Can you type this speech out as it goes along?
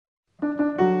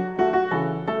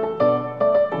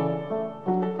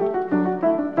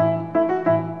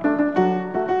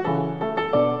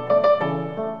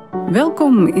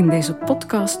Welkom in deze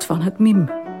podcast van het mim.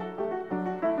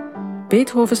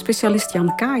 Beethoven-specialist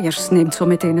Jan Caeyers neemt zo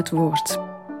meteen het woord.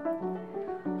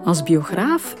 Als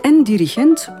biograaf en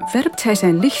dirigent werpt hij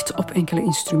zijn licht op enkele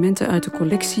instrumenten uit de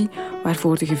collectie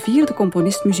waarvoor de gevierde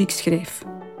componist muziek schreef.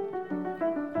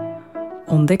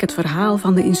 Ontdek het verhaal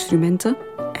van de instrumenten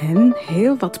en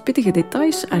heel wat pittige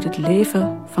details uit het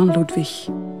leven van Ludwig.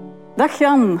 Dag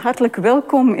Jan, hartelijk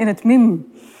welkom in het mim.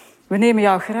 We nemen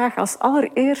jou graag als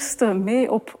allereerste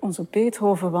mee op onze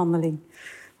Beethovenwandeling.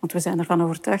 Want we zijn ervan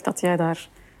overtuigd dat jij daar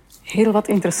heel wat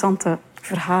interessante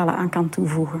verhalen aan kan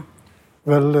toevoegen.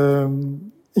 Wel,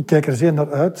 ik kijk er zeer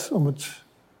naar uit om het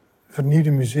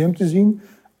vernieuwde museum te zien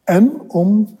en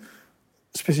om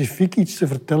specifiek iets te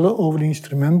vertellen over de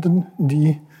instrumenten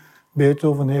die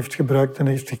Beethoven heeft gebruikt en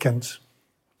heeft gekend.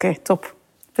 Oké, top.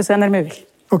 We zijn ermee weg.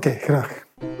 Oké, graag.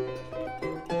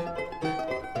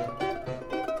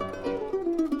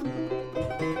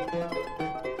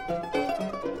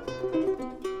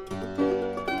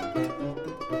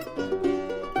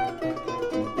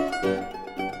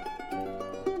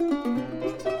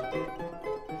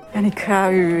 En ik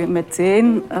ga u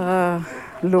meteen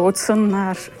loodsen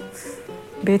naar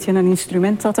een beetje een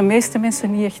instrument dat de meeste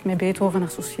mensen niet echt met Beethoven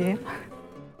associëren.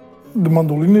 De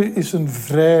mandoline is een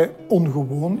vrij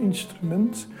ongewoon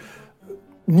instrument.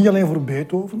 Niet alleen voor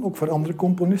Beethoven, ook voor andere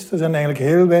componisten. Er zijn eigenlijk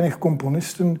heel weinig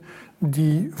componisten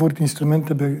die voor het instrument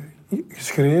hebben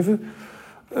geschreven.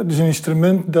 Het is een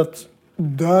instrument dat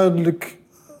duidelijk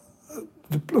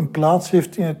een plaats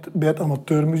heeft bij het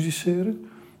amateurmusiceren.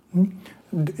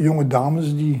 De jonge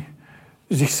dames die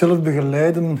zichzelf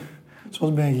begeleiden,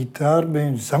 zoals bij een gitaar, bij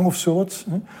een zang of zoiets.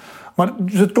 Maar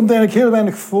dus het komt eigenlijk heel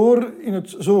weinig voor in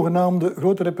het zogenaamde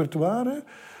grote repertoire.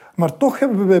 Maar toch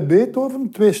hebben we bij Beethoven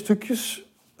 2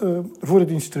 stukjes voor het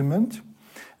instrument.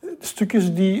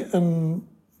 Stukjes die een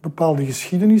bepaalde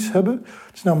geschiedenis hebben.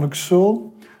 Het is namelijk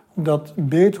zo dat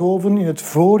Beethoven in het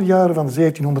voorjaar van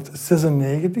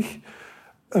 1796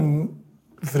 een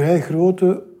vrij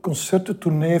grote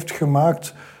concertentournee heeft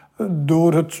gemaakt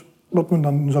door het, wat men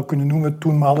dan zou kunnen noemen, het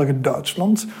toenmalige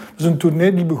Duitsland. Dat is een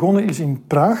tournee die begonnen is in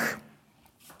Praag.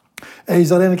 Hij is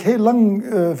daar eigenlijk heel lang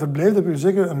verbleven, dat wil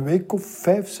zeggen een week of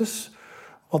 5, 6,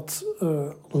 wat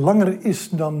langer is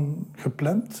dan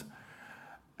gepland.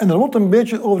 En er wordt een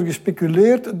beetje over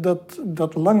gespeculeerd dat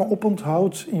dat lange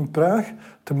oponthoud in Praag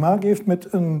te maken heeft met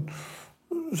een,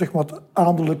 zeg maar,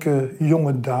 adellijke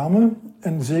jonge dame,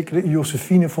 en zekere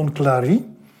Josephine von Clary.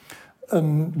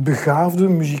 Een begaafde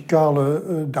muzikale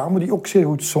dame die ook zeer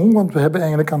goed zong, want we hebben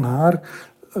eigenlijk aan haar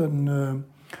een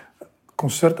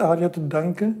concertaria te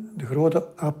danken, de grote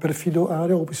A Perfido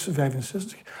aria, opus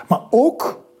 65. Maar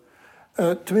ook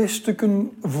 2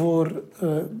 stukken voor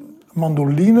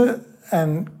mandoline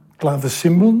en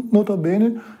klavecimbal, nota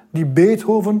bene, die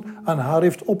Beethoven aan haar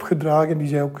heeft opgedragen, die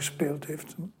zij ook gespeeld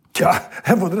heeft. Ja,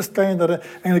 en voor de rest kan je daar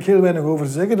eigenlijk heel weinig over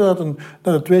zeggen. Dat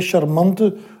het 2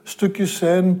 charmante stukjes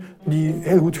zijn die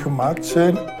heel goed gemaakt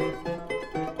zijn.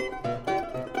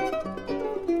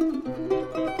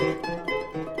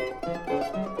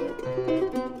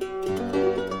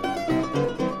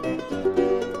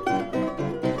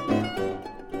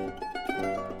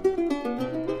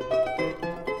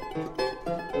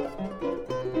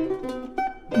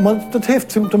 Maar dat heeft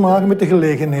te maken met de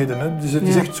gelegenheden. Hè. Dus het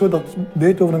is echt zo dat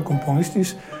Beethoven een componist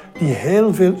is die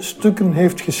heel veel stukken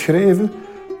heeft geschreven.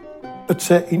 Het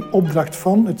zij in opdracht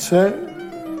van, het zij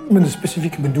met een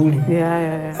specifieke bedoeling.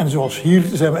 Ja. En zoals hier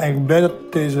zijn we eigenlijk blij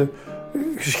dat deze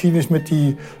geschiedenis met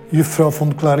die juffrouw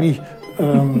von Clary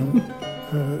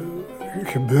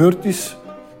gebeurd is.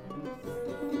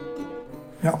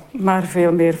 Ja. Maar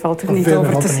veel meer valt er niet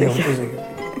over te zeggen.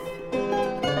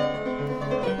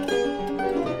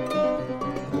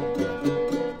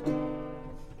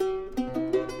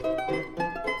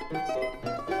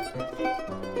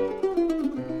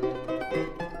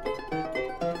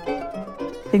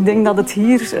 Ik denk dat het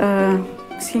hier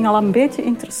misschien al een beetje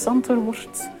interessanter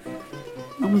wordt,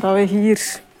 omdat we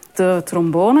hier de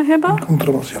trombone hebben. De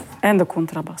contrabas, ja. En de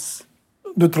contrabas.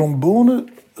 De trombone,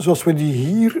 zoals we die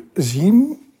hier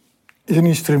zien, is een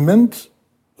instrument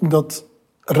dat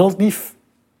relatief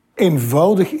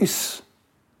eenvoudig is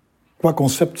qua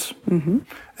concept. Mm-hmm.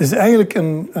 Het is eigenlijk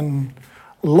een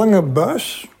lange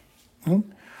buis,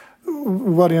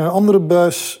 waar je een andere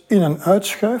buis in en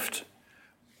uitschuift,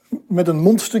 met een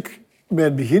mondstuk bij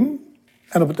het begin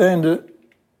en op het einde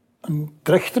een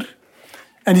trechter.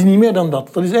 En het is niet meer dan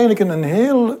dat. Dat is eigenlijk een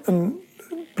heel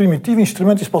primitief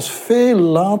instrument. Het is pas veel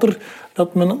later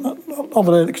dat men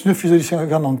allerlei knufjes er is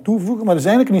gaan aan toevoegen. Maar het is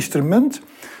eigenlijk een instrument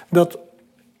dat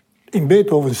in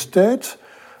Beethovens tijd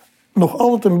nog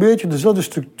altijd een beetje dezelfde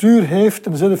structuur heeft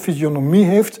en dezelfde fysionomie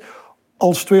heeft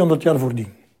als 200 jaar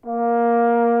voordien.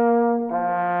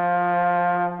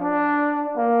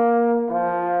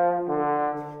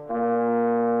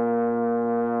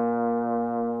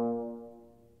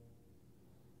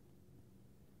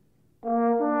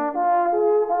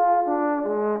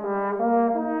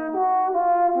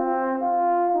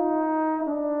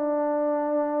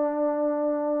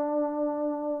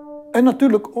 En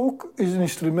natuurlijk ook is een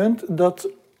instrument dat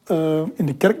in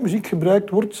de kerkmuziek gebruikt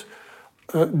wordt,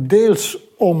 deels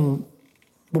om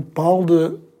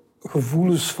bepaalde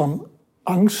gevoelens van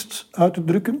angst uit te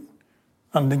drukken.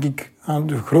 Dan denk ik aan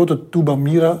de grote tuba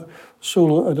mira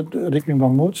solo uit de Requiem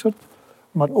van Mozart.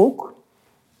 Maar ook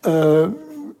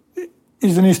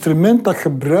is een instrument dat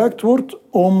gebruikt wordt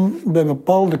om bij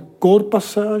bepaalde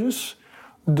koorpassages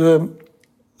de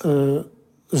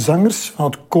zangers van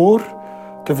het koor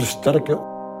te versterken.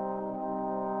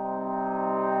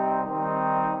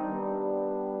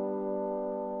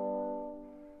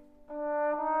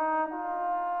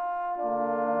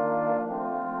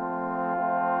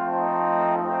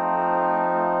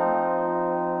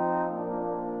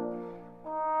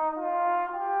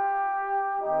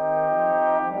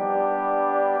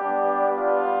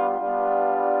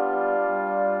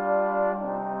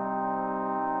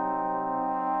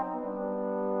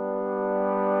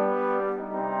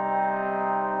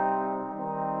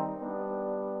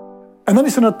 En dan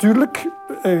is er natuurlijk,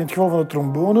 in het geval van de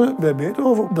trombone bij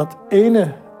Beethoven, dat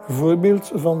ene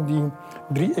voorbeeld van die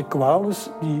 3 equales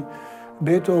die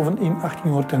Beethoven in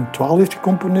 1812 heeft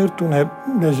gecomponeerd toen hij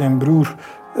bij zijn broer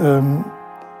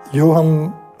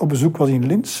Johan op bezoek was in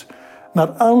Linz.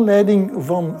 Naar aanleiding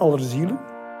van Allerzielen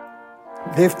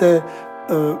heeft hij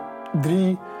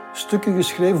 3 stukken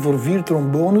geschreven voor 4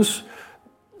 trombones,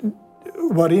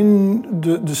 waarin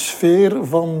de sfeer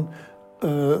van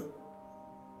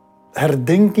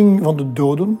herdenking van de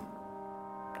doden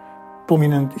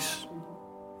prominent is.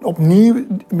 Opnieuw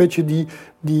een beetje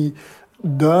die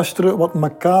duistere, wat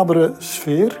macabere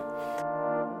sfeer.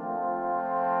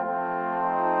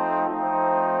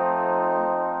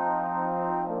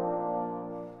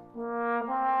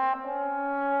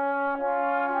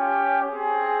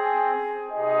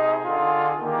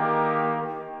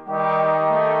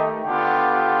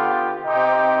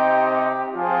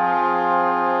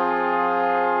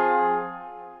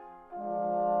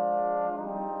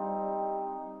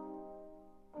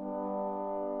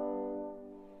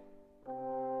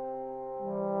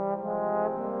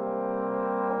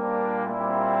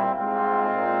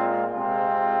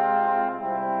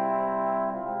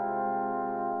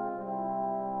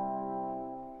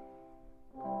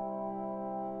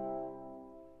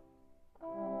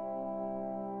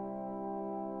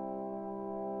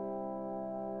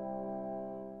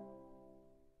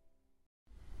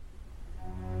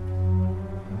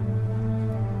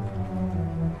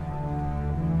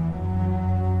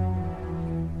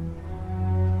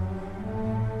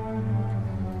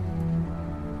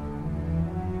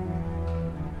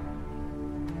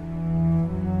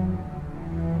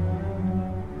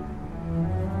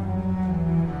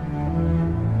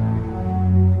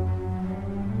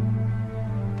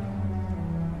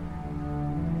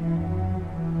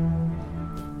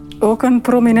 Ook een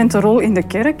prominente rol in de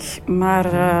kerk,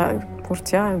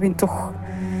 maar wint toch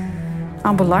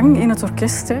aan belang in het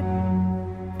orkest. Hè.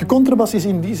 De contrabas is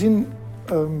in die zin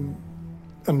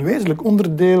een wezenlijk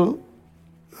onderdeel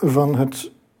van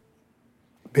het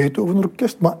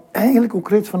Beethovenorkest, maar eigenlijk ook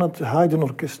reeds van het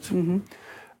Haydn-orkest. Mm-hmm.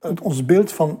 Ons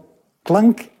beeld van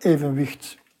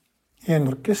klankevenwicht in een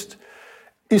orkest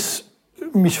is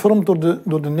misvormd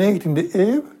door de 19e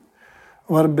eeuw,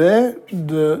 waarbij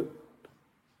de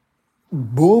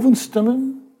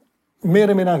bovenstemmen meer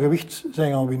en meer aan gewicht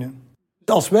zijn gaan winnen.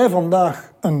 Als wij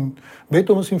vandaag een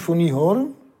Beethoven-symfonie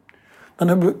horen,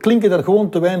 dan klinken daar gewoon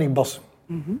te weinig bassen.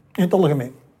 Mm-hmm. In het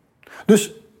algemeen.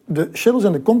 Dus de cellos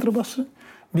en de contrabassen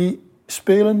die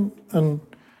spelen een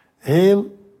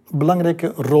heel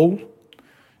belangrijke rol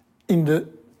in de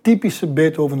typische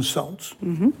Beethoven-sound.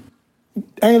 Mm-hmm.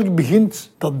 Eigenlijk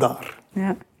begint dat daar.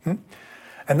 Ja.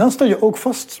 En dan stel je ook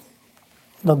vast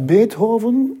dat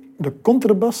Beethoven de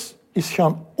contrabas is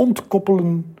gaan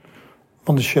ontkoppelen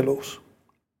van de cello's.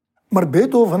 Maar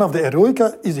Beethoven vanaf de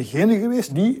Eroica is degene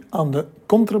geweest die aan de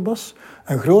contrabas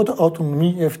een grote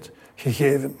autonomie heeft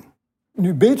gegeven.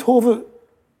 Nu, Beethoven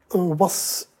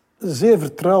was zeer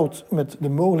vertrouwd met de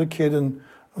mogelijkheden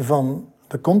van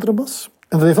de contrabas.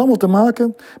 En dat heeft allemaal te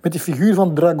maken met de figuur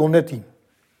van Dragonetti.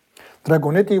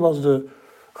 Dragonetti was de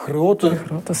grote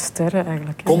ster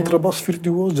eigenlijk.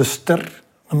 Contrabasvirtuoos, de ster.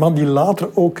 Een man die later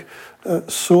ook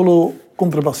solo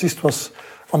contrabassist was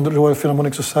van de Royal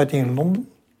Philharmonic Society in Londen.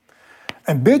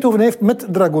 En Beethoven heeft met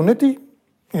Dragonetti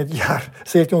in het jaar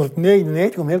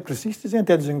 1799, om heel precies te zijn,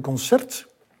 tijdens een concert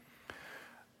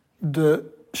de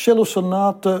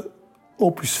cellosonate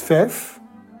opus 5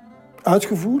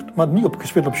 uitgevoerd, maar niet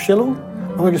gespeeld op cello,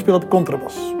 maar gespeeld op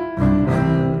contrabas.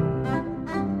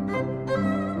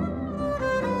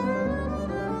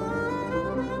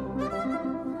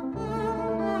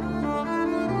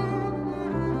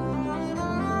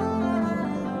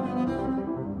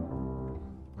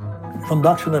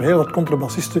 Vandaag zijn er heel wat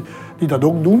contrabassisten die dat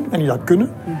ook doen en die dat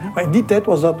kunnen. Maar in die tijd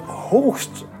was dat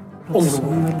hoogst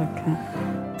ongewoon.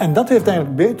 En dat heeft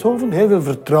eigenlijk Beethoven heel veel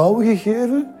vertrouwen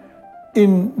gegeven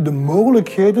in de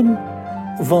mogelijkheden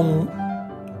van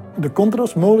de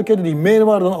contrast. Mogelijkheden die meer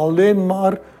waren dan alleen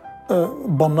maar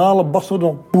banale bassen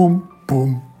dan boem,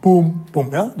 boem, boem,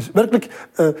 boem. Ja? Dus werkelijk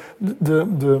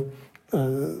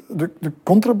de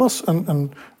contrabas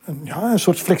een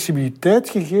soort flexibiliteit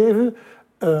gegeven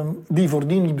die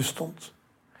voordien niet bestond.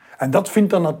 En dat vindt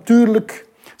dan natuurlijk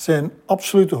zijn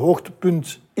absolute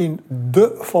hoogtepunt in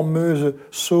de fameuze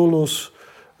solo's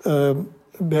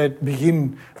bij het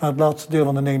begin van het laatste deel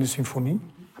van de 9e symfonie.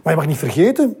 Maar je mag niet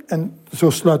vergeten, en zo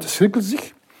sluit de cirkel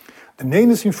zich, de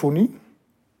 9e symfonie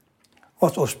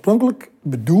was oorspronkelijk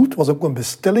bedoeld, was ook een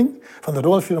bestelling van de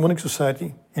Royal Philharmonic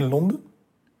Society in Londen,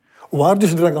 waar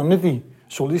dus Dragonetti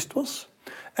solist was.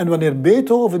 En wanneer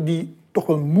Beethoven die toch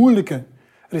wel moeilijke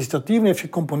recitatieven heeft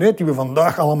gecomponeerd die we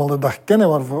vandaag allemaal de dag kennen,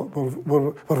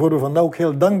 waarvoor we vandaag ook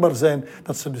heel dankbaar zijn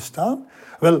dat ze bestaan.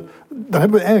 Wel, dan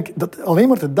hebben we eigenlijk dat alleen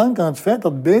maar te danken aan het feit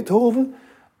dat Beethoven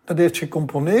dat heeft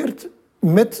gecomponeerd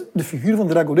met de figuur van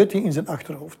Dragonetti in zijn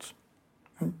achterhoofd.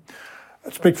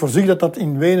 Het spreekt voor zich dat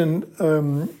in Wenen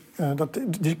dat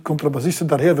die contrabassisten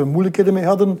daar heel veel moeilijkheden mee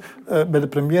hadden. Bij de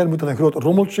première moet dat een groot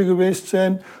rommeltje geweest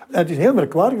zijn. En het is heel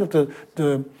merkwaardig dat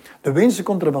de Weense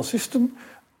contrabassisten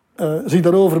zich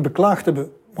daarover beklaagd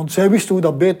hebben. Want zij wisten hoe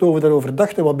dat Beethoven daarover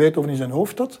dacht en wat Beethoven in zijn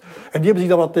hoofd had. En die hebben zich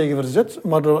daar wat tegen verzet.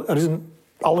 Maar er is een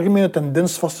algemene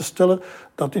tendens vast te stellen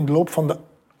dat in de loop van de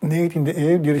 19e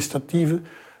eeuw die recitatieven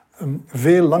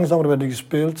veel langzamer werden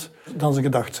gespeeld dan ze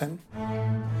gedacht zijn.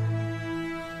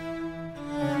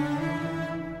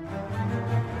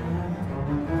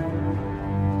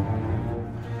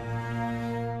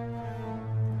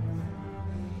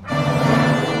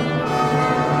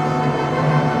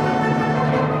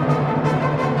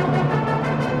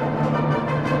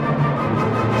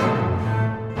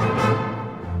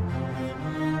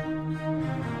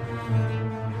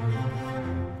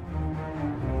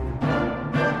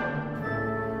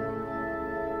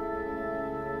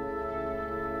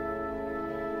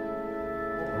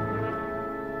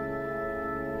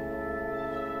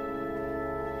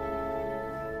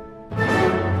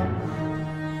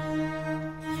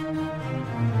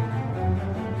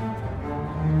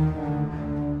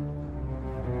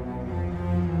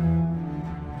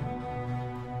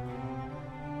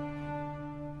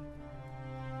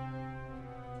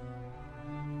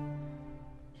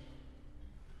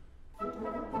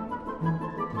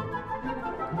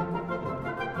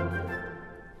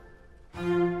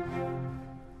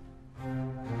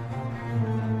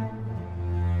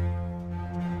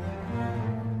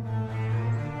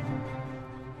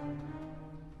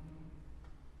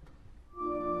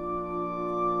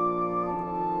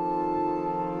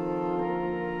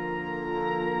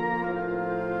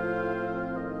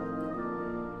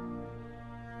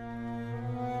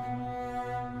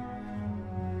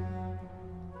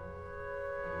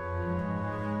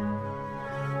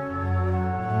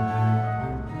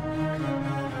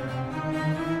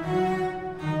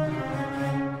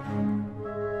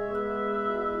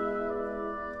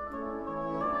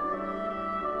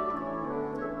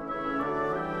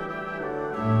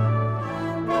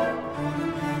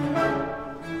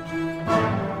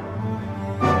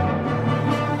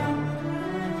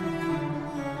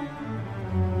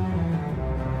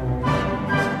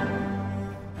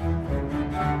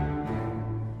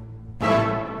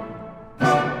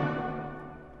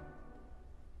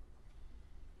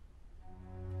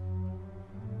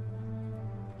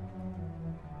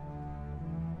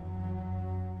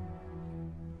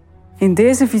 In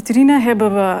deze vitrine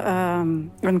hebben we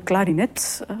een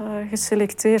klarinet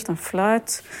geselecteerd, een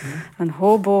fluit, een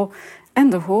hobo en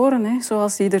de hoorn, hè,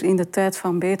 zoals die er in de tijd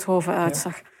van Beethoven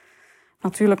uitzag. Ja.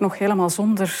 Natuurlijk nog helemaal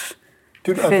zonder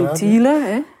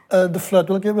ventielen. Hè. De fluit,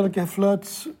 welke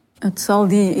fluit? Het zal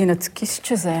die in het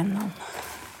kistje zijn dan.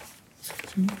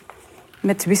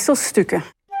 Met wisselstukken.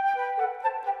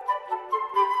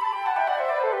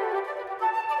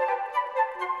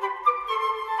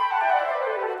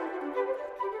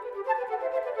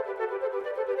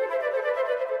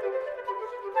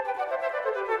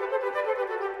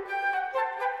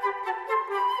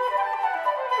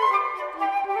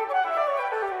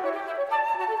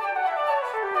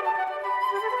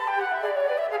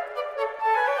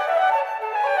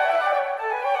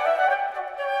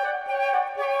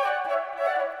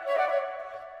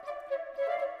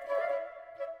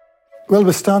 Wel,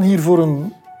 we staan hier voor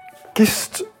een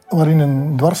kist waarin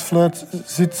een dwarsfluit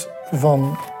zit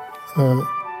van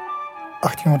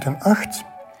 1808.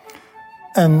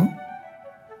 En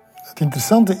het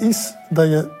interessante is dat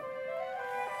je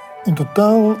in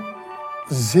totaal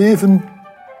 7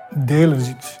 delen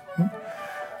ziet.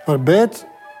 Waarbij het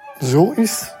zo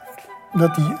is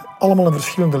dat die allemaal een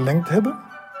verschillende lengte hebben.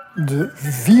 De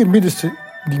 4 middenste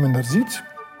die men daar ziet,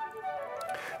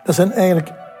 dat zijn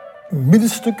eigenlijk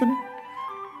middenstukken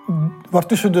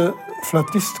waartussen de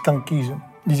fluitist kan kiezen.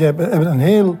 Die hebben een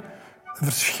heel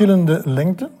verschillende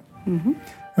lengte,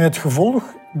 met het gevolg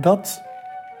dat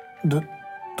de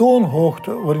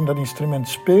toonhoogte waarin dat instrument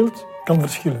speelt, kan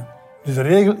verschillen. Dus de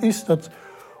regel is dat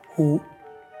hoe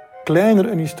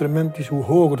kleiner een instrument is, hoe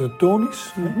hoger de toon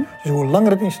is. Dus hoe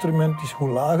langer het instrument is, hoe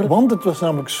lager. Want het was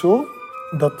namelijk zo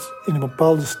dat in een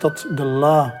bepaalde stad de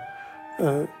la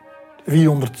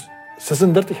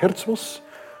 436 hertz was.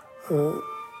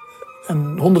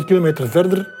 En 100 kilometer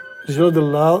verder dezelfde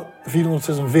la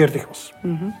 446 was.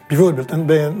 Bijvoorbeeld. En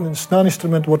bij een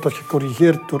snaarinstrument wordt dat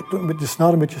gecorrigeerd door met de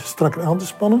snaar een beetje strakker aan te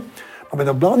spannen. Maar bij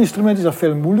dat blaasinstrument is dat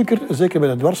veel moeilijker, zeker bij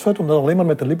de dwarsfluit, om dat alleen maar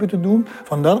met de lippen te doen.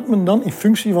 Vandaar dat men dan in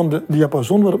functie van de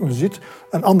diapason waarop men zit,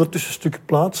 een ander tussenstuk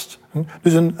plaatst.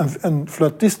 Dus een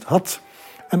fluitist had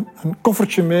een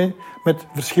koffertje mee met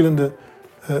verschillende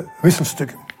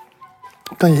wisselstukken.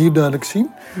 Dat kan je hier duidelijk zien.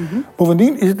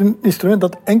 Bovendien is het een instrument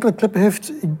dat enkele kleppen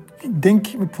heeft. Ik denk,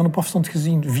 van op afstand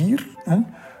gezien, 4.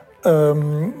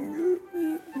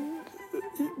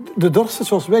 De dwarsfluit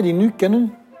zoals wij die nu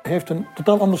kennen, heeft een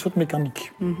totaal ander soort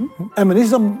mechaniek. En men is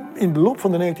dan in de loop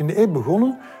van de 19e eeuw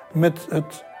begonnen met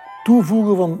het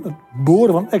toevoegen van het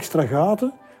boren van extra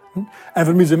gaten. En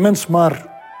vermits een mens maar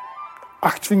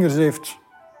 8 vingers heeft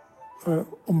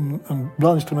om een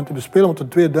blaasinstrument te bespelen, want de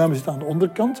 2 duimen zitten aan de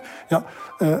onderkant,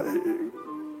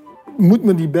 moet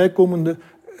men die bijkomende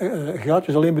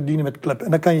gaatjes alleen bedienen met kleppen.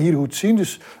 En dat kan je hier goed zien.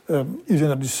 Dus hier zijn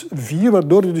er dus 4,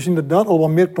 waardoor er dus inderdaad al wat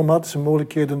meer chromatische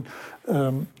mogelijkheden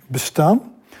bestaan.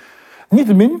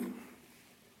 Niettemin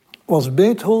was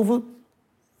Beethoven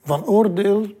van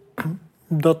oordeel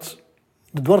dat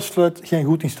de dwarsfluit geen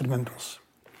goed instrument was.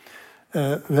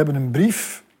 We hebben een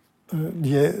brief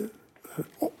die hij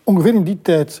ongeveer in die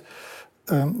tijd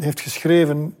heeft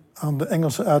geschreven aan de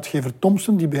Engelse uitgever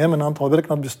Thomson, die bij hem een aantal werken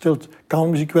had besteld,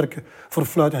 kamermuziekwerken voor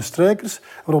fluit en strijkers,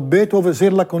 waarop Beethoven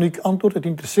zeer laconiek antwoordt: het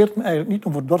interesseert me eigenlijk niet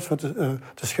om voor dwarsfluit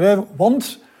te schrijven,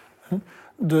 want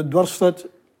de dwarsfluit,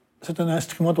 c'est un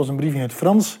instrument, dat was een brief in het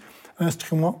Frans, een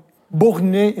instrument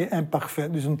borné et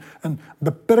imparfait, dus een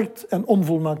beperkt en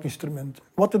onvolmaakt instrument.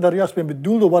 Wat hij daar juist mee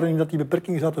bedoelde, waarin dat die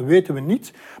beperkingen zaten, weten we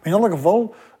niet. Maar in alle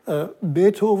geval,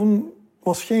 Beethoven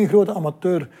was geen grote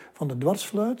amateur van de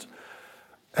dwarsfluit.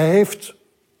 Hij heeft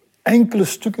enkele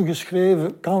stukken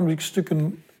geschreven,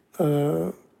 kamermuziekstukken,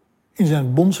 in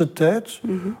zijn bonse tijd,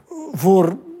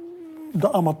 voor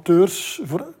de amateurs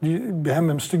die bij hem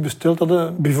een stuk besteld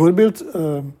hadden. Bijvoorbeeld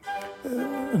een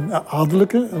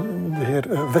adellijke, de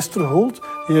heer Westerholt,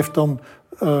 die heeft dan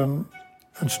een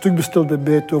stuk besteld bij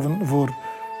Beethoven voor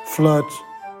fluit,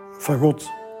 fagot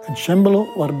en cembalo,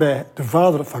 waarbij de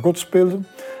vader fagot speelde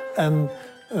en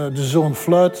de zoon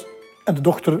fluit en de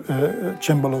dochter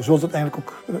cembalo, zoals dat eigenlijk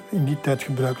ook in die tijd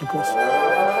gebruikelijk was.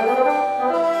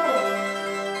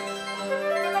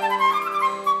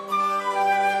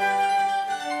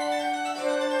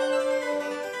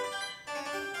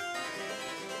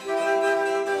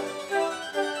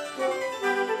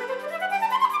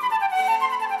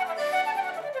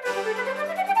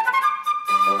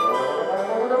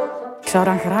 Ik zou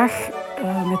dan graag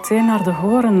meteen naar de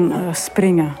horen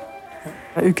springen.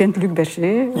 U kent Luc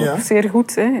Berger zeer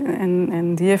goed. Hè?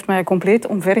 En die heeft mij compleet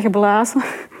omvergeblazen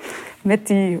met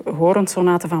die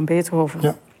horensonaten van Beethoven.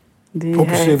 Ja,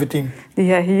 opus 17.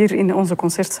 Die hij hier in onze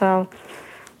concertzaal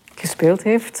gespeeld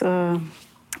heeft.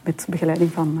 Met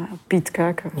begeleiding van Piet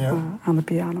Kuiken aan de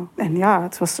piano. En ja,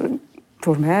 het was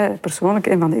voor mij persoonlijk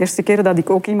een van de eerste keren dat ik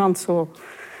ook iemand zo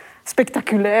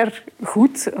spectaculair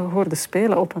goed hoorde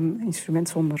spelen op een instrument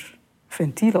zonder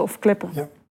ventielen of kleppen. Ja.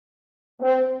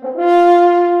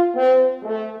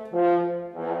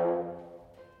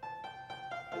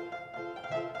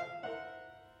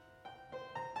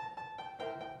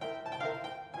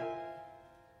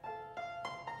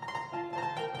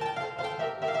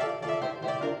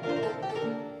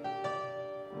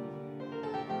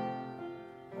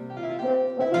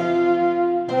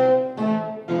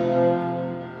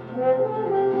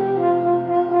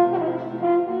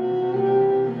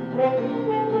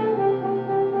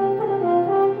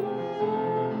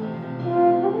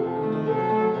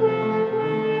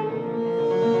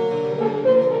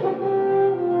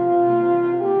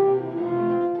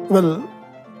 Wel,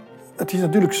 het is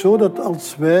natuurlijk zo dat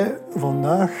als wij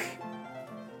vandaag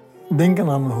denken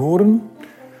aan horen,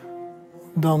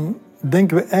 dan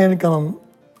denken we eigenlijk aan een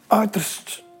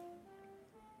uiterst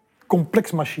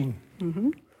complex machine.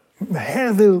 Met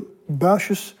heel veel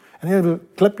buisjes en heel veel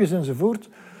klepjes enzovoort.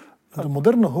 De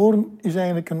moderne hoorn is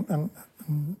eigenlijk een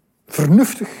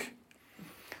vernuftig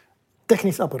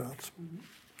technisch apparaat.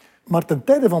 Maar ten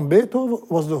tijde van Beethoven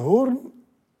was de hoorn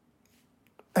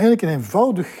eigenlijk een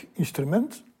eenvoudig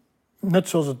instrument, net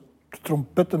zoals de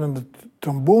trompetten en de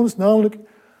trombones, namelijk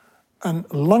een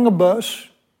lange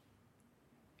buis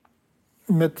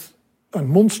met een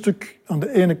mondstuk aan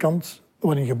de ene kant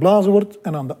waarin geblazen wordt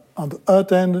en aan de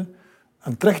uiteinde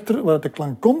een trechter waaruit de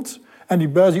klank komt en die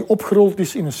buis die opgerold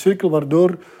is in een cirkel waardoor,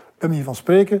 bij manier van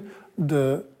spreken,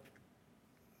 de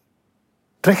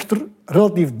trechter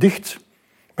relatief dicht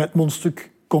bij het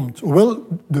mondstuk komt. Hoewel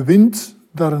de wind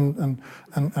daar een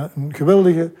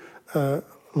geweldige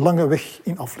lange weg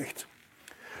in aflegt.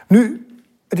 Nu,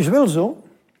 het is wel zo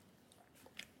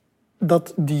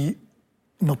dat die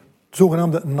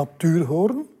zogenaamde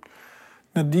natuurhoorn,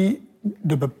 dat die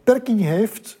de beperking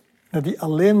heeft dat die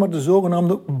alleen maar de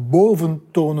zogenaamde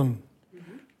boventonen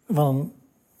van een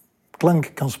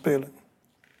klank kan spelen.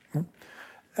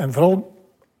 En vooral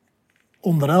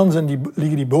onderaan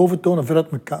liggen die boventonen ver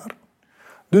uit elkaar.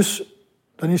 Dus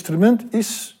dat instrument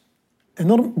is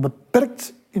enorm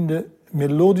beperkt in de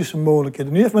melodische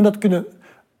mogelijkheden. Nu heeft men dat kunnen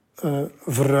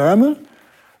verruimen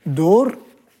door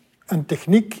een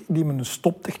techniek die men een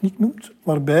stoptechniek noemt,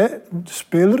 waarbij de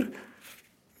speler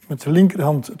met zijn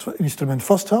linkerhand het instrument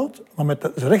vasthoudt, maar met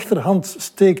de rechterhand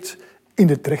steekt in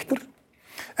de trechter.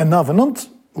 En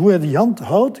navenant, hoe hij die hand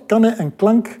houdt, kan hij een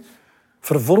klank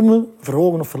vervormen,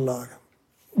 verhogen of verlagen.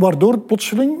 Waardoor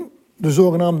plotseling de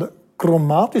zogenaamde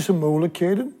chromatische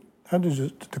mogelijkheden, dus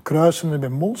de kruisende bij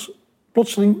mols,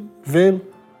 plotseling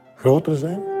veel groter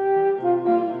zijn.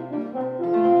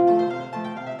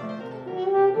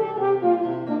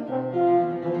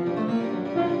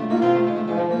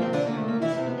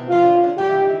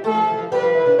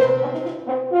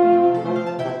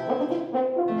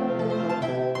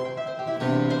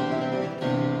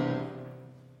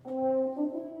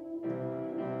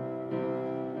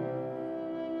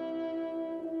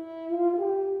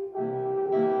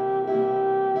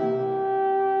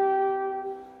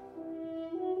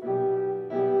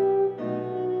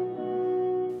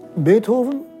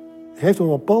 Beethoven heeft op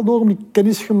een bepaald ogenblik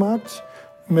kennis gemaakt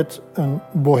met een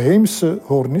Boheemse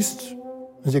hoornist,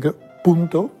 een zekere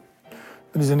Punto.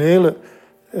 Dat is een hele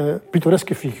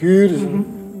pittoreske figuur. Dat is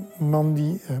een man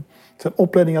die zijn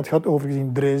opleiding had gehad overigens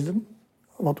in Dresden,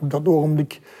 wat op dat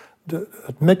ogenblik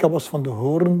het mekka was van de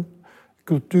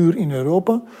hoorncultuur in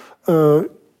Europa. De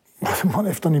man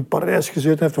heeft dan in Parijs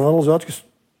gezeten, heeft van alles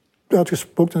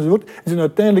uitgespookt enzovoort. Is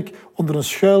uiteindelijk onder een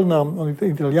schuilnaam, een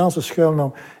Italiaanse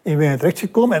schuilnaam, in Wenen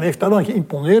terechtgekomen en heeft daar dan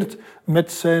geïmponeerd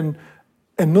met zijn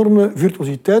enorme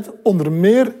virtuositeit, onder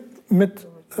meer met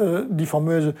die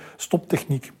fameuze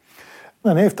stoptechniek.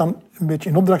 En hij heeft dan een beetje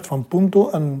in opdracht van Punto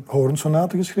een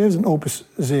hoornsonate geschreven, een opus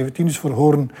 17, dus voor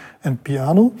hoorn en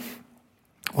piano,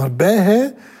 waarbij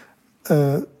hij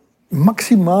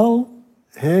maximaal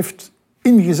heeft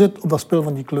ingezet op dat spel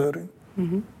van die kleuren.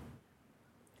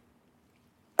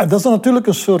 En dat is dan natuurlijk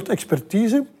een soort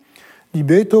expertise die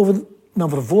Beethoven dan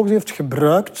vervolgens heeft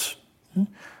gebruikt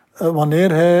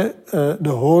wanneer hij de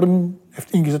hoorn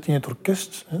heeft ingezet in het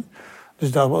orkest.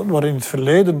 Dus daar waar in het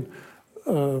verleden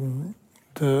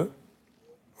de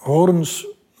hoorns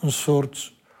een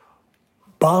soort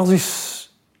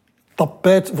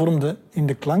basistapijt vormden in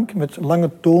de klank, met lange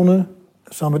tonen,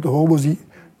 samen met de hobo's,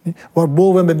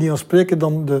 waarboven we niet aan spreken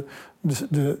dan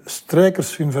de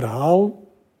strijkers hun verhaal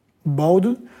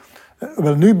bouwden.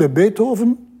 Wel nu, bij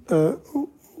Beethoven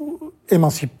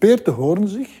emancipeert de hoorn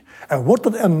zich en wordt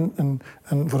dat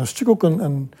voor een stuk ook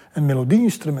een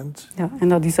melodieinstrument. Ja, en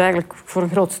dat is eigenlijk voor een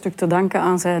groot stuk te danken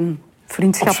aan zijn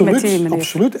vriendschap met die meneer.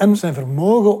 Absoluut, en zijn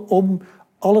vermogen om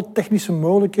alle technische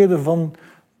mogelijkheden van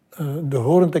de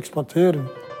hoorn te exploiteren.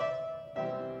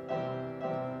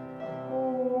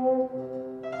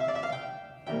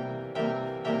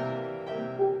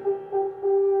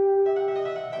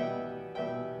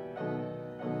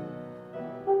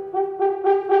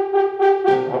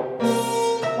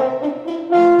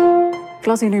 Ik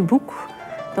las in uw boek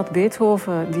dat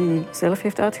Beethoven die zelf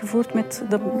heeft uitgevoerd met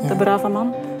de brave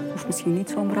man, of misschien niet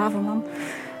zo'n brave man,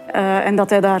 en dat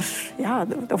hij daar,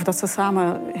 of dat ze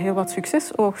samen heel wat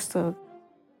succes oogsten.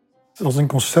 Het was een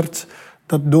concert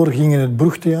dat doorging in het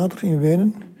Brugtheater in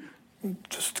Wenen,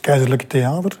 dus het keizerlijke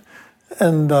theater,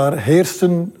 en daar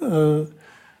heersten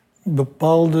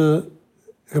bepaalde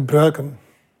gebruiken.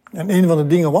 En een van de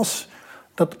dingen was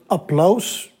dat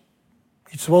applaus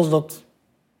iets was dat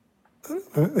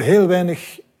heel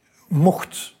weinig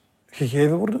mocht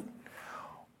gegeven worden,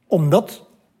 omdat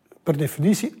per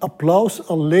definitie applaus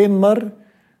alleen maar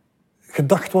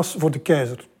gedacht was voor de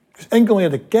keizer. Dus enkel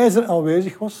wanneer de keizer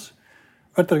aanwezig was,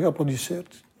 werd er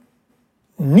geapplaudisseerd.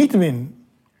 Niettemin,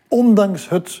 ondanks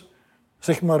het,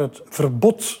 zeg maar, het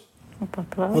verbod, Op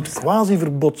applaus. het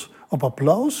quasi-verbod op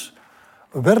applaus,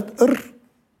 werd er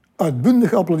uitbundig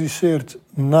geapplaudisseerd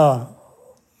na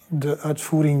de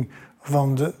uitvoering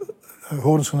van de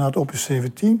Hoornsonate opus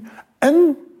 17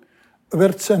 en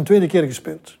werd ze een tweede keer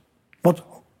gespeeld. Wat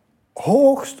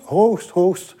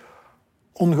hoogst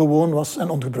ongewoon was en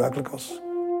ongebruikelijk was.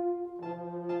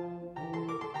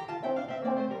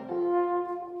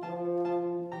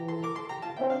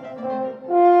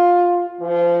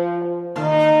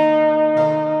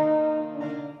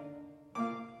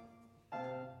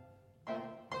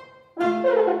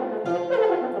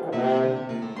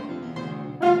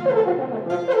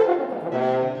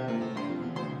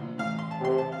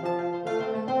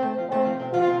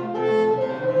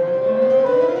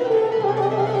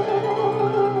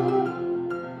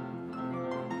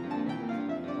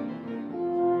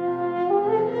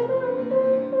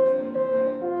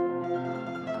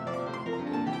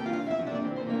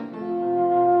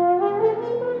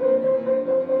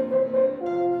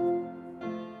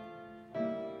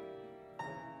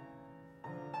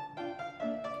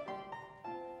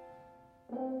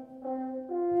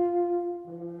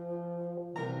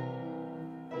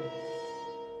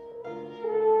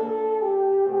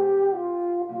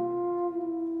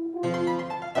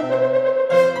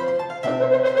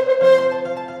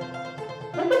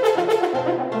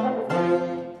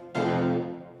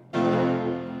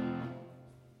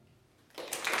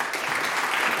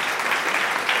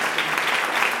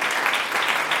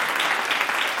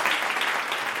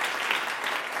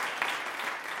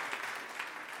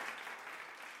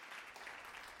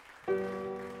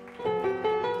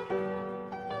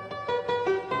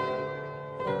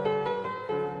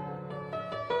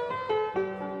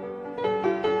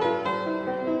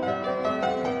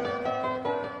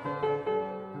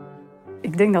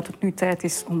 Ik denk dat het nu tijd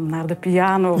is om naar de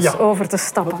piano's over te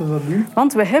stappen. Wat is dat nu?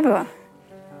 Want we hebben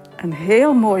een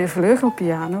heel mooie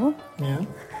vleugelpiano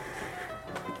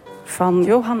van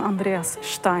Johann Andreas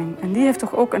Stein. En die heeft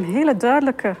toch ook een hele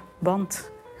duidelijke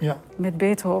band met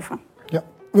Beethoven. Ja.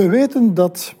 We weten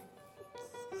dat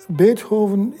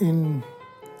Beethoven in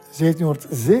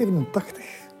 1787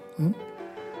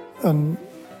 een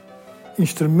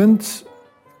instrument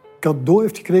cadeau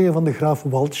heeft gekregen van de graaf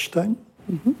Waldstein.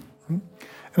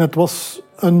 En het was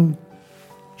een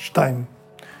Stein.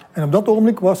 En op dat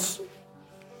ogenblik was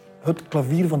het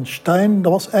klavier van Stein,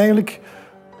 dat was eigenlijk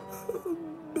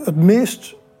het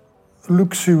meest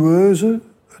luxueuze,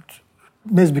 het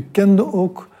meest bekende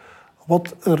ook,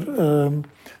 wat er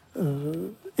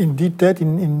in die tijd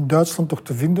in Duitsland toch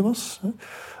te vinden was.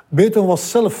 Beethoven was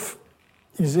zelf,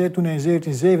 toen hij in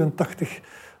 1787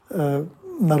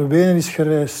 naar Wenen is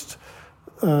gereisd,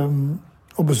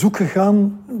 op bezoek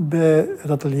gegaan bij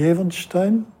het atelier van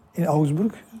Stein in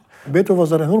Augsburg. Beethoven was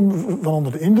daar enorm van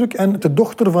onder de indruk. En de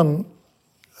dochter van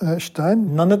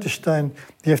Stein, Nanette Stein,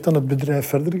 die heeft dan het bedrijf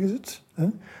verder gezet.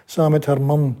 Samen met haar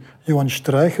man Johann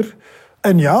Streicher.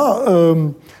 En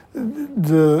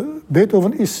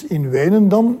Beethoven is in Wenen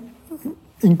dan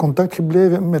in contact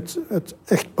gebleven met het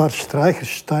echtpaar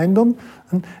Streicher-Stein dan.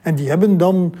 En die hebben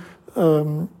dan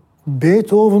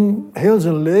Beethoven heel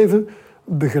zijn leven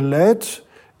begeleid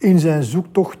in zijn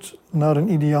zoektocht naar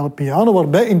een ideale piano,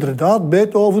 waarbij inderdaad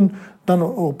Beethoven dan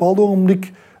op een bepaald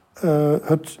ogenblik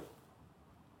het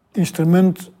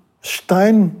instrument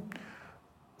Stein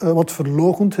wat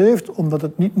verloochend heeft, omdat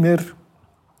het niet meer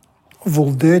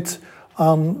voldeed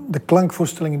aan de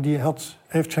klankvoorstellingen die hij had.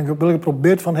 Hij heeft wel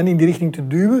geprobeerd van hen in die richting te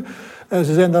duwen.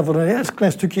 Ze zijn daar voor een heel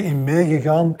klein stukje in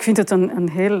meegegaan. Ik vind het een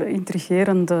heel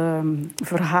intrigerend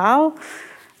verhaal.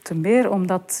 Ten meer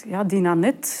omdat die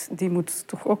Nanette, die moet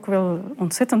toch ook wel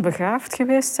ontzettend begaafd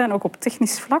geweest zijn, ook op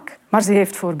technisch vlak. Maar ze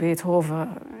heeft voor Beethoven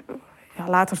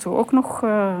later toch ook nog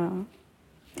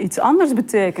iets anders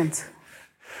betekend.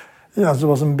 Ja, ze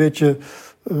was een beetje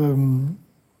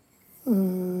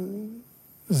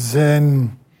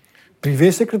zijn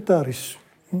privésecretaris.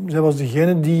 Zij was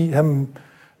degene die hem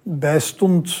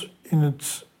bijstond in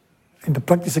de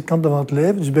praktische kanten van het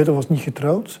leven. Dus Beethoven was niet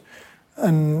getrouwd.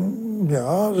 En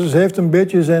zij heeft een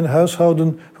beetje zijn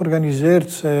huishouden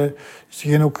georganiseerd. Zij is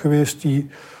degene ook geweest die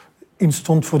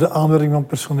instond voor de aanwerving van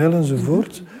personeel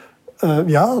enzovoort.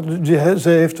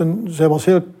 Zij was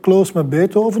heel close met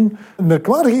Beethoven.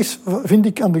 Merkwaardig is, vind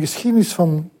ik, aan de geschiedenis van,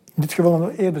 in dit geval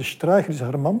eerder Streicher, dus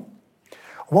haar man,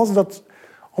 was dat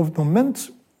op het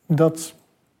moment dat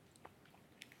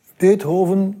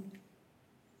Beethoven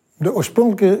de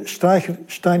oorspronkelijke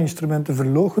Streicher-Stein-instrumenten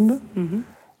verloochende,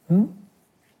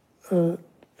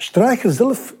 Streicher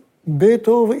zelf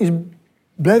Beethoven is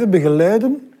blijven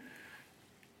begeleiden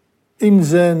in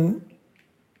zijn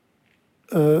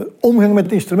omgang met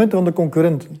de instrumenten van de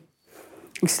concurrenten.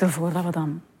 Ik stel voor dat we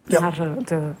dan naar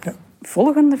de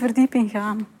volgende verdieping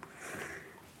gaan.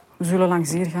 We zullen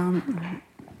langs hier gaan.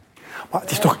 Maar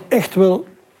het is toch echt wel...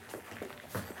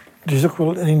 Het is toch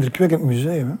wel een indrukwekkend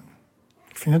museum, hè?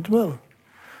 Ik vind het wel.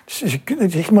 Dus het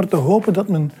is echt maar te hopen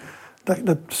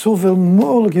dat zoveel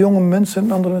mogelijk jonge mensen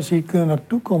en andere mensen hier kunnen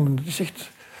naartoe komen. Het is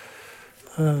echt...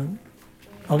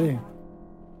 Allee...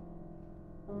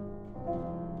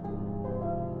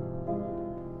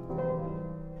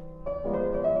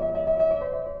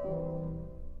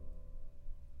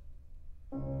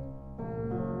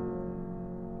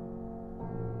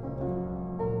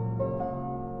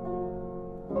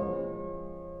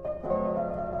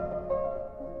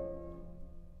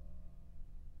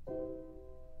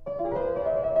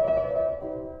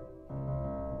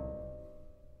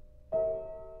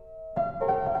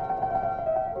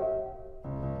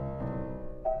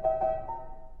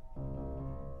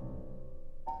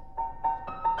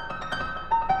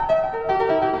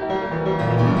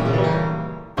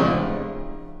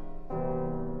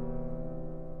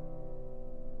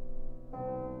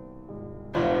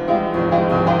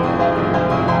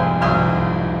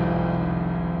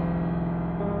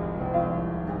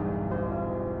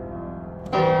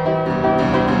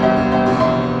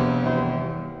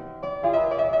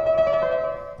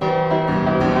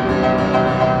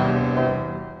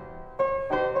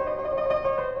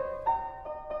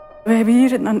 We hebben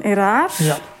hier een eraar.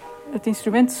 Ja. Het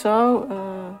instrument zou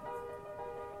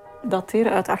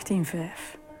dateren uit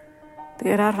 1805. De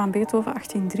eraar van Beethoven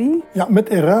 1803. Ja, met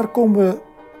eraar komen we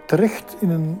terecht in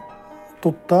een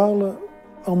totale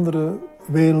andere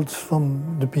wereld van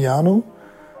de piano.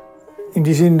 In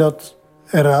die zin dat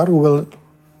eraar, hoewel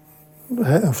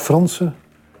hij een Franse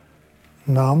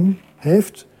naam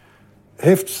heeft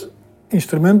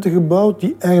instrumenten gebouwd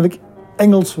die eigenlijk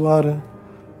Engels waren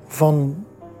van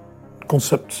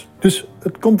concept. Dus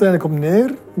het komt eigenlijk op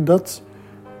neer dat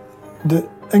de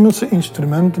Engelse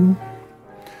instrumenten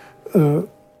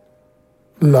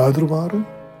luider waren,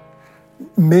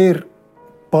 meer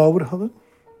power hadden,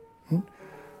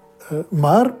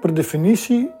 maar per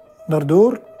definitie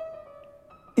daardoor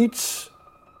iets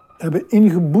hebben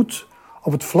ingeboet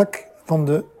op het vlak van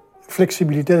de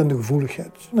flexibiliteit en de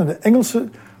gevoeligheid. Nou, de Engelse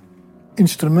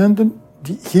instrumenten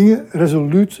die gingen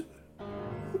resoluut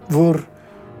voor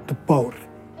de power.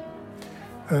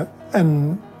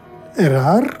 En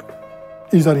Erard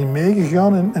is daarin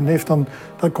meegegaan en heeft dan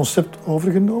dat concept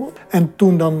overgenomen. En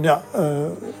toen dan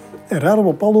Erard op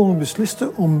een bepaald moment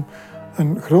besliste om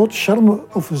een groot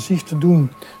charme-offensief te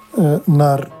doen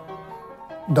naar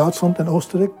Duitsland en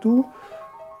Oostenrijk toe,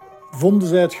 vonden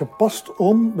zij het gepast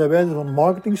om, bij wijze van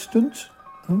marketingstunt,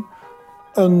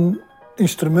 een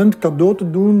instrument cadeau te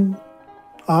doen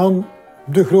aan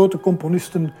de grote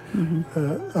componisten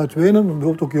uit Wenen.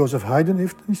 Bijvoorbeeld ook Joseph Haydn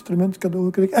heeft een instrument cadeau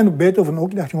gekregen. En Beethoven ook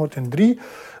in 1803.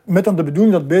 Met dan de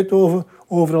bedoeling dat Beethoven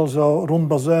overal zou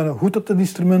rondbazuinen hoe dat een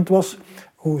instrument was,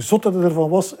 hoe zot dat het ervan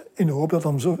was, in de hoop dat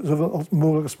dan zoveel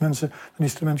mogelijk als mensen een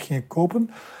instrument gingen kopen.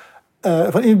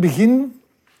 Van in het begin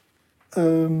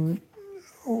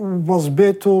was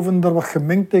Beethoven daar wat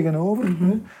gemengd tegenover.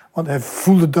 Want hij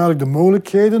voelde duidelijk de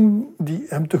mogelijkheden die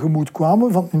hem tegemoet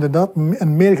kwamen van inderdaad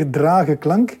een meer gedragen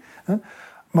klank.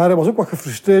 Maar hij was ook wat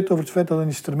gefrustreerd over het feit dat een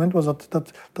instrument was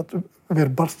dat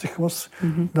weerbarstig was.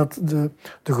 Dat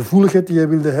de gevoeligheid die hij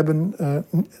wilde hebben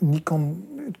niet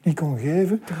kon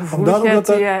geven. De gevoeligheid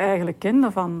die hij eigenlijk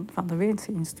kende van de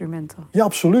Weense instrumenten. Ja,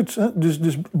 absoluut.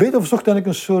 Dus Beethoven zocht eigenlijk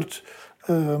een soort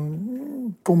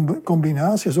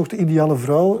combinatie. Hij zocht de ideale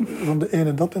vrouw, van de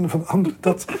ene dat en van de andere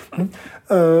dat.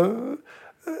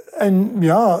 En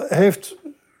ja, hij heeft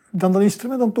dan dat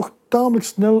instrument dan toch tamelijk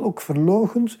snel ook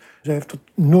verloochend. Hij heeft het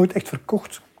nooit echt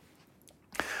verkocht.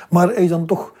 Maar hij is dan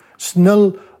toch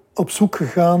snel op zoek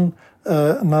gegaan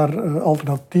naar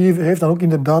alternatieven. Hij heeft dan ook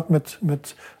inderdaad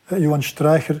met Johann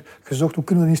Streicher gezocht hoe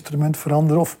kunnen we een instrument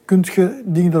veranderen of kun je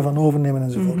dingen daarvan overnemen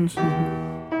enzovoort.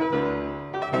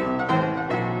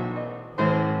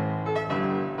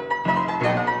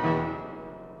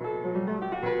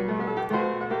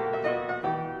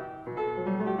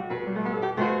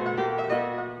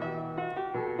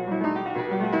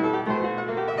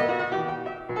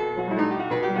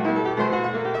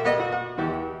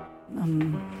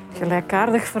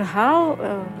 gelijkaardig verhaal,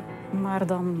 maar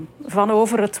dan van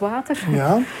over het water,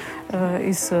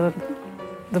 is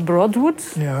de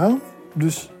Broadwood. Ja,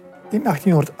 dus in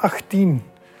 1818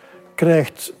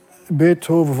 krijgt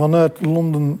Beethoven vanuit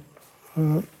Londen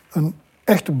een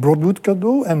echte Broadwood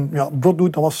cadeau. En ja,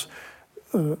 Broadwood, dat was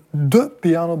de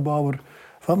pianobouwer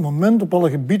van het moment. Op alle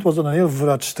gebieden was dat een heel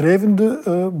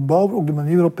vooruitstrevende bouwer. Ook de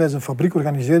manier waarop hij zijn fabriek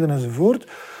organiseerde enzovoort.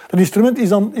 Dat instrument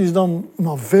is dan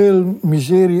na veel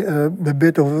miserie bij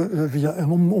Beethoven via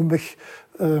een omweg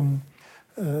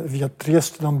via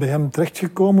Trieste dan bij hem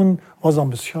terechtgekomen. Was dan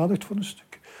beschadigd voor een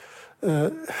stuk.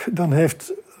 Dan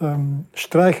heeft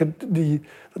Streicher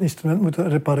dat instrument moeten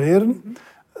repareren.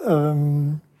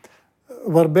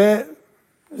 Waarbij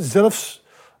zelfs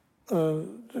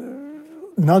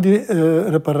na die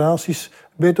reparaties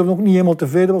Beethoven ook niet helemaal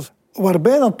tevreden was.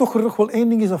 Waarbij dan toch nog wel één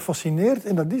ding is dat fascineert.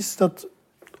 En dat is dat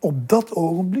op dat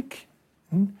ogenblik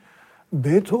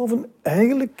Beethoven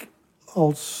eigenlijk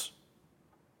als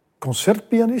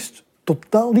concertpianist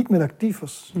totaal niet meer actief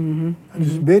was. Mm-hmm.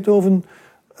 Dus Beethoven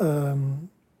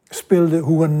speelde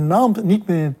hoegenaamd niet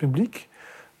meer in het publiek.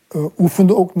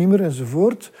 Oefende ook niet meer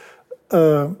enzovoort.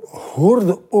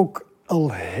 Hoorde ook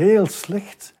al heel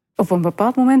slecht. Op een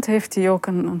bepaald moment heeft hij ook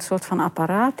een soort van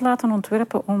apparaat laten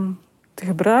ontwerpen om te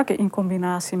gebruiken in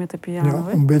combinatie met de piano. Ja,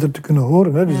 om beter te kunnen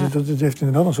horen. Hè. Dus hij heeft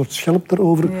inderdaad een soort schelp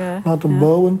daarover laten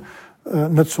bouwen.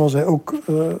 Net zoals hij ook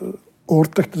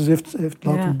oortrechters heeft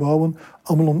laten bouwen.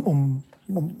 Allemaal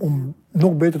om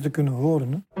nog beter te kunnen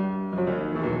horen. Hè.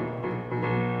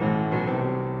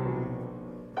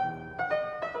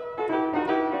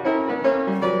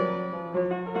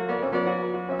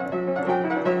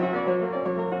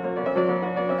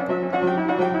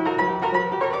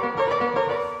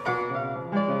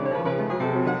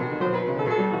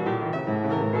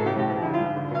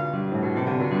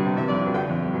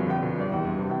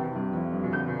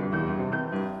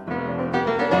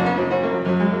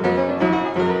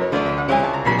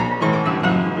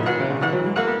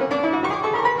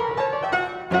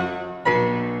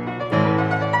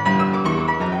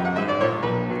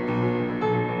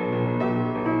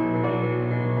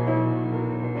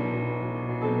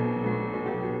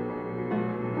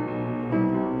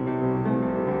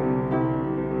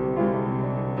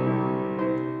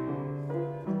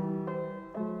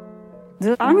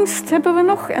 De angst hebben we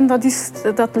nog en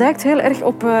dat lijkt heel erg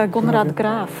op Konrad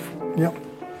Graaf. Ja.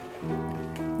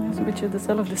 Dat is een beetje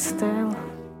dezelfde stijl.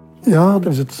 Ja,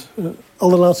 dat is het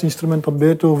allerlaatste instrument dat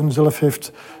Beethoven zelf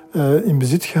heeft in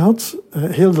bezit gehad.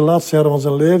 Heel de laatste jaren van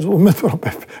zijn leven, op het moment waarop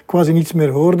hij quasi niets meer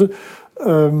hoorde.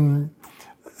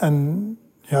 En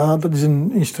ja, dat is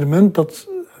een instrument dat,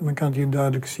 men kan het hier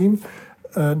duidelijk zien,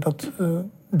 dat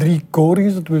driekorig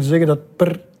is. Dat wil zeggen dat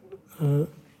per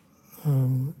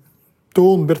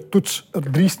toon, per toets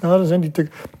er 3 snaren zijn die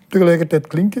tegelijkertijd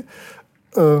klinken.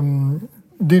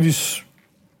 Die dus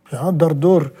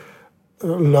daardoor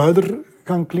luider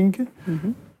gaan klinken.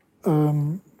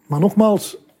 Mm-hmm. Maar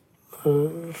nogmaals,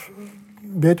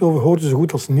 Beethoven hoorde zo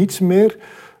goed als niets meer.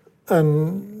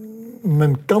 En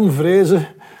men kan vrezen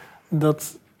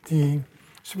dat die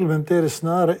supplementaire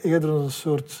snaren eerder als een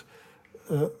soort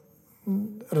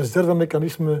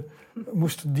reservemechanisme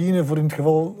moesten dienen voor in het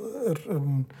geval er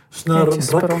een snaar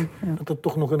brak, dat er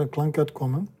toch nog een klank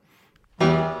uitkwam. Hè.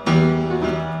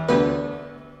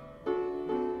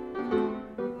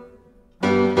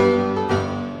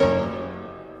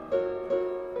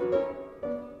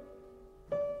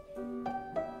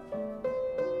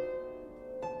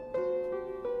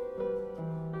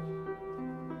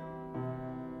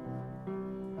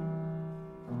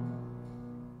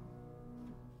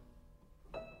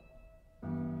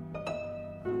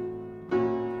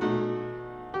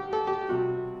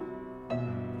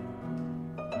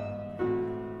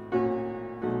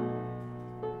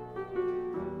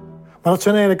 Maar dat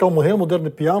zijn eigenlijk allemaal heel moderne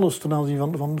piano's ten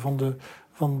aanzien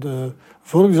van de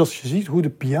vorige. Dus als je ziet hoe de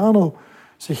piano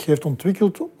zich heeft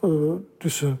ontwikkeld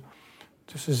tussen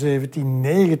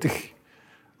 1790, op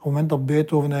het moment dat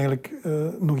Beethoven eigenlijk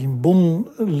nog in Bonn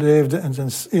leefde en zijn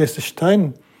eerste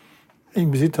Stein in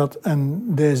bezit had, en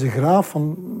deze Graaf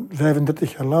van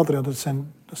 35 jaar later, ja, dat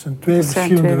zijn twee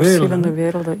verschillende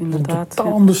werelden. Inderdaad. Een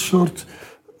totaal ander soort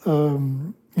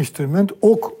instrument.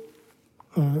 Ook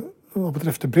wat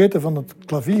betreft de breedte van het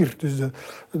klavier. Dus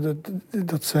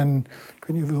dat zijn, ik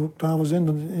weet niet hoeveel octaven zijn,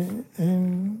 dat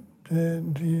 1, 2,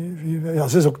 3, 4, ja,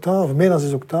 6 octaven, meer dan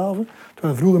 6 octaven.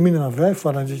 Terwijl vroeger minder dan 5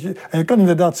 waren. En je kan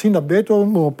inderdaad zien dat Beethoven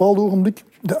op een bepaald ogenblik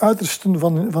de uitersten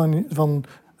van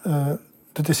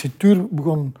de tessituur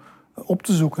begon op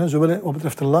te zoeken. Hè. Zowel wat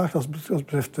betreft de laagte als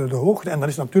betreft de hoogte. En dat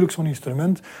is natuurlijk zo'n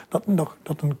instrument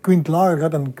dat een kwint lager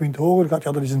gaat en een kwint hoger gaat.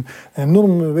 Ja, dat is een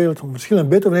enorme wereld van verschil. En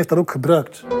Beethoven heeft dat ook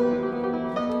gebruikt.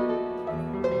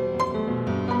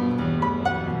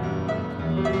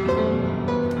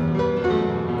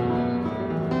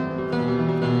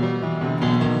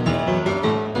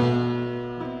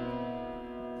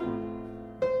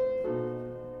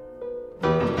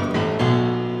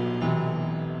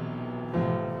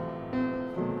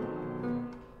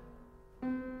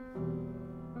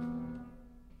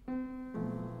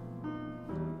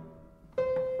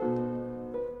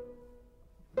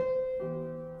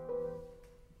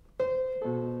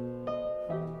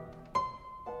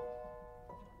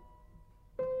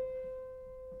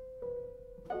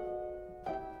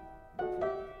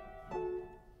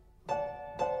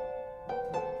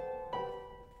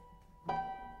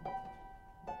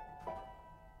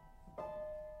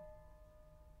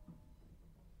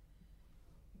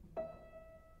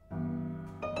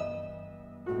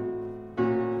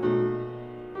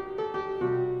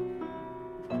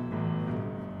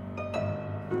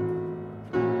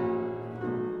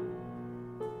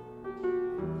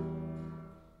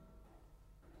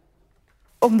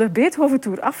 Om de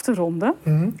Beethoven-tour af te ronden,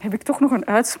 heb ik toch nog een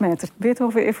uitsmijter.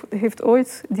 Beethoven heeft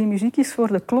ooit die muziekjes voor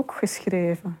de klok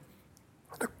geschreven.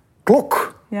 De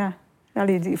klok? Ja,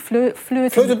 allee, die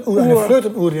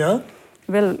fleutenoer. Ja.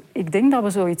 Wel, ik denk dat we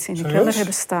zoiets in de kelder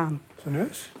hebben staan.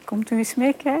 Serieus? Komt u eens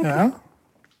meekijken? Ja.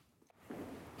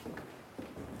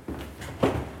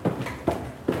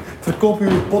 Verkoop u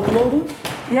uw potloden?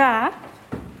 Ja.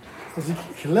 Als ik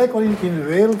gelijk wanneer ik in de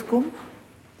wereld kom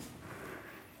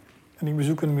en ik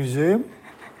bezoek een museum,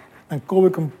 dan koop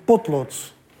ik een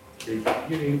potlood.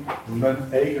 Hierin mijn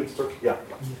eigen stuk. Ja,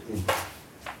 hierin.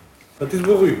 Dat is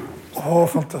voor u. Oh,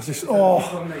 fantastisch.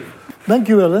 Oh. Dank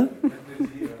u wel, hè.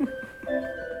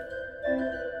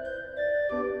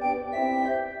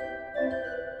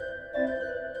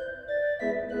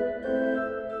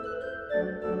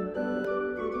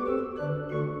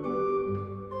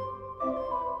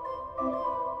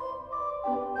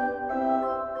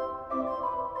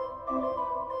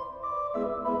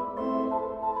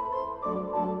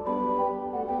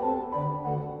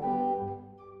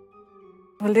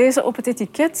 We lezen op het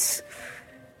etiket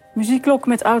muziekklok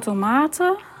met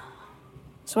automaten,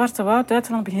 Zwarte Woud,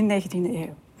 Duitsland, begin 19e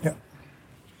eeuw. Ja.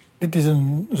 Dit is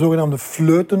een zogenaamde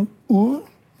fleutenoer.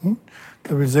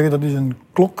 Dat wil zeggen, dat is een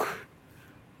klok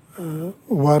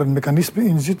waar een mechanisme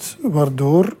in zit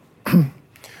waardoor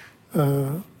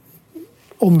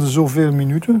om de zoveel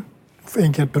minuten, of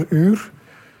 1 keer per uur,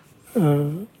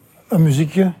 een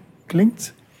muziekje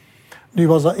klinkt. Nu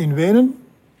was dat in Wenen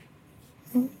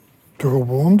de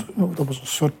gewoonte, dat was een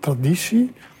soort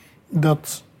traditie,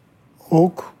 dat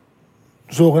ook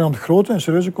zogenaamd grote en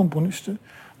serieuze componisten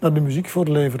daar de muziek voor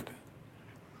leverden.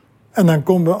 En dan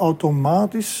komen we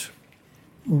automatisch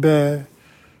bij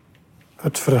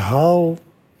het verhaal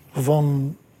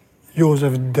van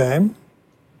Jozef Dym,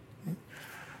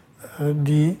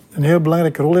 die een heel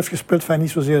belangrijke rol heeft gespeeld, van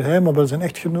niet zozeer hij, maar wel zijn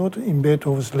echtgenote in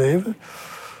Beethovens leven.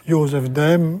 Jozef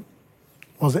Dym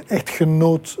was de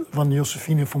echtgenoot van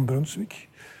Josephine van Brunswick,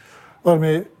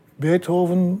 waarmee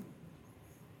Beethoven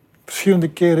verschillende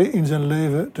keren in zijn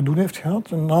leven te doen heeft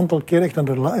gehad. Een aantal keren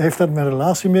heeft hij een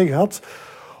relatie mee gehad.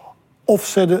 Of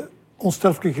zij de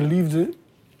onsterfelijke geliefde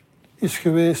is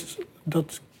geweest,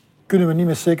 dat kunnen we niet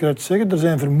met zekerheid zeggen. Er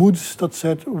zijn vermoedens dat zij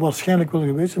het waarschijnlijk wel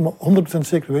geweest is, maar 100%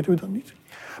 zeker weten we dat niet.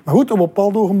 Maar goed, op een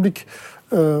bepaald ogenblik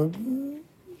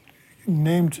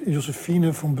neemt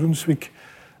Josephine van Brunswick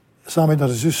samen met haar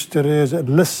zus Therese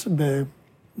les bij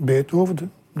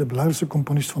Beethoven, de belangrijkste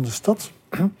componist van de stad.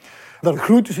 Daar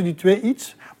groeit tussen die twee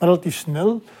iets, maar relatief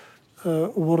snel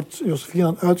wordt Josephine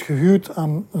dan uitgehuurd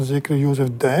aan een zekere Jozef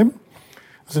Dym.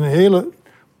 Dat is een hele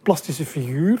plastische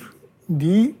figuur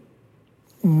die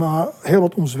na heel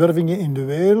wat omzwervingen in de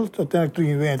wereld uiteindelijk terug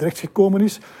in Wenen terechtgekomen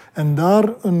is en daar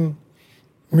een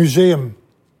museum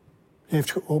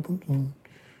heeft geopend.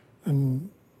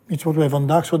 Iets wat wij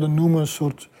vandaag zouden noemen een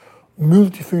soort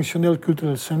multifunctioneel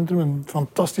cultureel centrum, een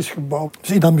fantastisch gebouw. Dus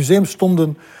in dat museum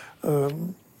stonden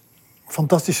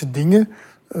fantastische dingen,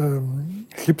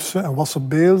 gipsen en wassen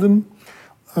beelden,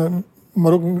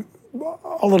 maar ook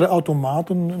allerlei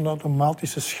automaten, een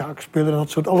automatische schaakspeler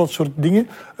en al dat soort dingen,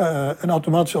 en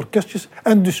automatische orkestjes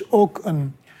en dus ook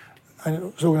een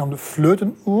zogenaamde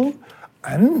fleutenoer.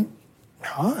 En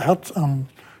ja, hij had aan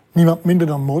niemand minder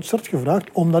dan Mozart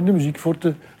gevraagd om daar de muziek voor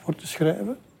te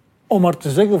schrijven. Om maar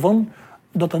te zeggen van,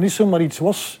 dat dat niet zomaar iets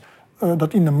was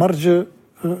dat in de marge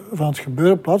van het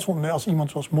gebeuren plaatsvond. Nee, als iemand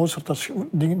zoals Mozart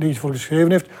die iets voor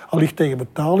geschreven heeft, allicht tegen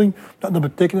betaling, dan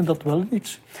betekende dat wel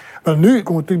iets. Wel, nu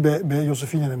komen we terug bij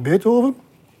Josephine en Beethoven.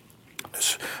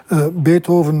 Dus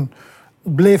Beethoven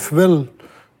bleef wel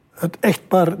het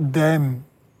echtpaar Dijm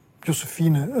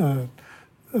Josephine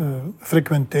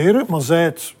frequenteren, maar zij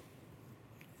het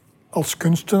als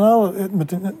kunstenaar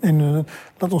met een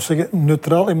laten we zeggen,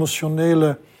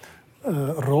 neutraal-emotionele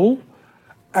rol.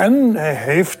 En hij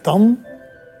heeft dan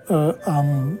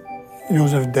aan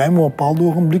Jozef Dijm op een bepaald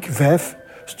ogenblik 5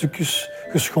 stukjes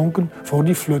geschonken voor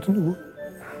die fluiten.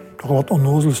 Toch wat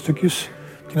onnozele stukjes,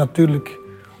 die natuurlijk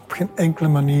op geen enkele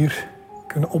manier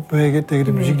kunnen opwegen tegen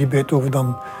de muziek die Beethoven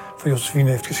dan voor Josephine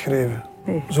heeft geschreven.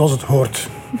 Nee. Zoals het hoort.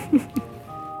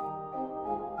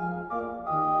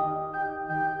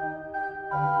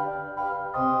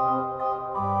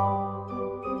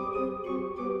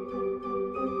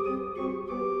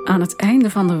 Aan het einde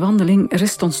van de wandeling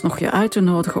rest ons nog je uit te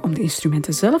nodigen om de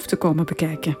instrumenten zelf te komen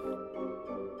bekijken.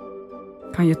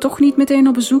 Kan je toch niet meteen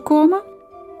op bezoek komen?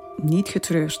 Niet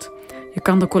getreurd. Je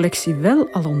kan de collectie wel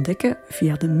al ontdekken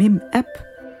via de mim-app.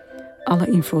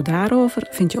 Alle info daarover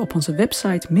vind je op onze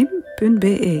website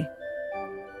mim.be.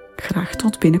 Graag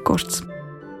tot binnenkort.